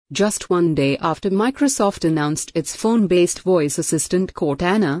Just one day after Microsoft announced its phone-based voice assistant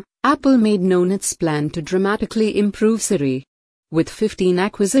Cortana, Apple made known its plan to dramatically improve Siri. With 15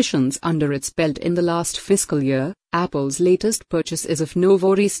 acquisitions under its belt in the last fiscal year, Apple's latest purchase is of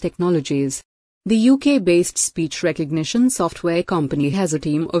Novoris Technologies. The UK-based speech recognition software company has a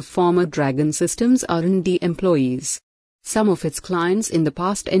team of former Dragon Systems R&D employees. Some of its clients in the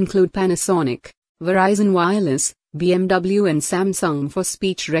past include Panasonic, Verizon Wireless, BMW and Samsung for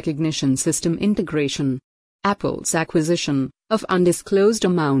speech recognition system integration. Apple's acquisition, of undisclosed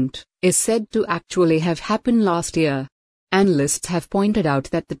amount, is said to actually have happened last year. Analysts have pointed out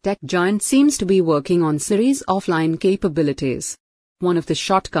that the tech giant seems to be working on Siri's offline capabilities. One of the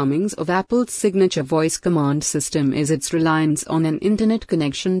shortcomings of Apple's signature voice command system is its reliance on an internet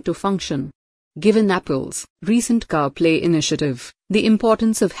connection to function. Given Apple's recent CarPlay initiative, the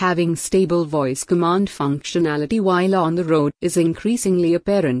importance of having stable voice command functionality while on the road is increasingly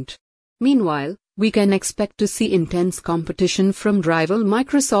apparent. Meanwhile, we can expect to see intense competition from rival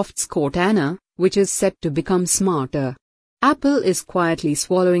Microsoft's Cortana, which is set to become smarter. Apple is quietly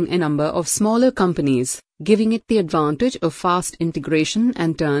swallowing a number of smaller companies, giving it the advantage of fast integration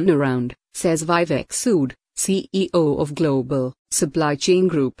and turnaround, says Vivek Sood, CEO of Global Supply Chain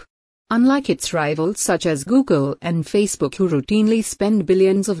Group. Unlike its rivals such as Google and Facebook who routinely spend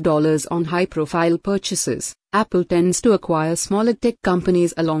billions of dollars on high-profile purchases, Apple tends to acquire smaller tech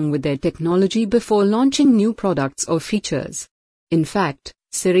companies along with their technology before launching new products or features. In fact,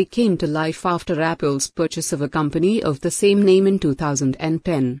 Siri came to life after Apple's purchase of a company of the same name in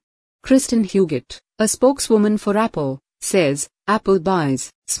 2010. Kristen Huguet, a spokeswoman for Apple, says, Apple buys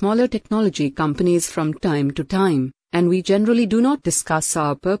smaller technology companies from time to time, and we generally do not discuss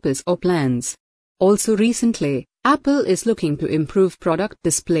our purpose or plans. Also recently, Apple is looking to improve product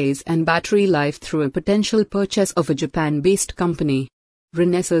displays and battery life through a potential purchase of a Japan-based company.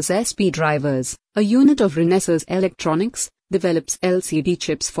 Renesas SP Drivers, a unit of Renesas Electronics, develops LCD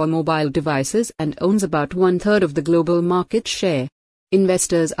chips for mobile devices and owns about one-third of the global market share.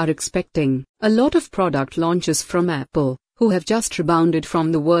 Investors are expecting a lot of product launches from Apple, who have just rebounded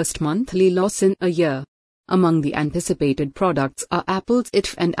from the worst monthly loss in a year. Among the anticipated products are Apple's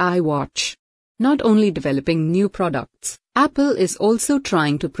iPhone and iWatch. Not only developing new products, Apple is also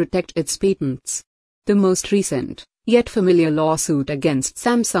trying to protect its patents. The most recent, yet familiar lawsuit against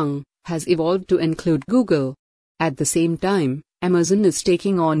Samsung has evolved to include Google. At the same time, Amazon is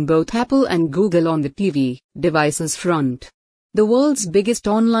taking on both Apple and Google on the TV devices front. The world's biggest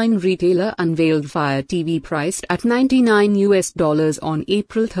online retailer unveiled Fire TV priced at $99 on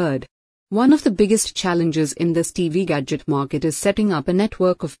April 3. One of the biggest challenges in this TV gadget market is setting up a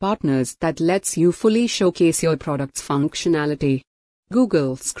network of partners that lets you fully showcase your product's functionality.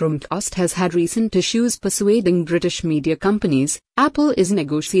 Google's Chromecast has had recent issues persuading British media companies. Apple is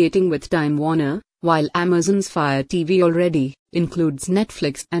negotiating with Time Warner, while Amazon's Fire TV already includes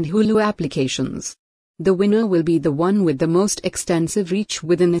Netflix and Hulu applications. The winner will be the one with the most extensive reach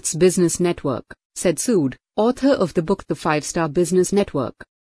within its business network, said Sood, author of the book The 5-Star Business Network.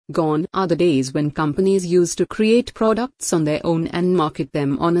 Gone are the days when companies used to create products on their own and market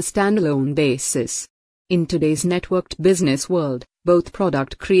them on a standalone basis. In today's networked business world, both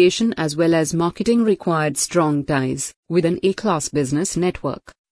product creation as well as marketing required strong ties with an A-class business network.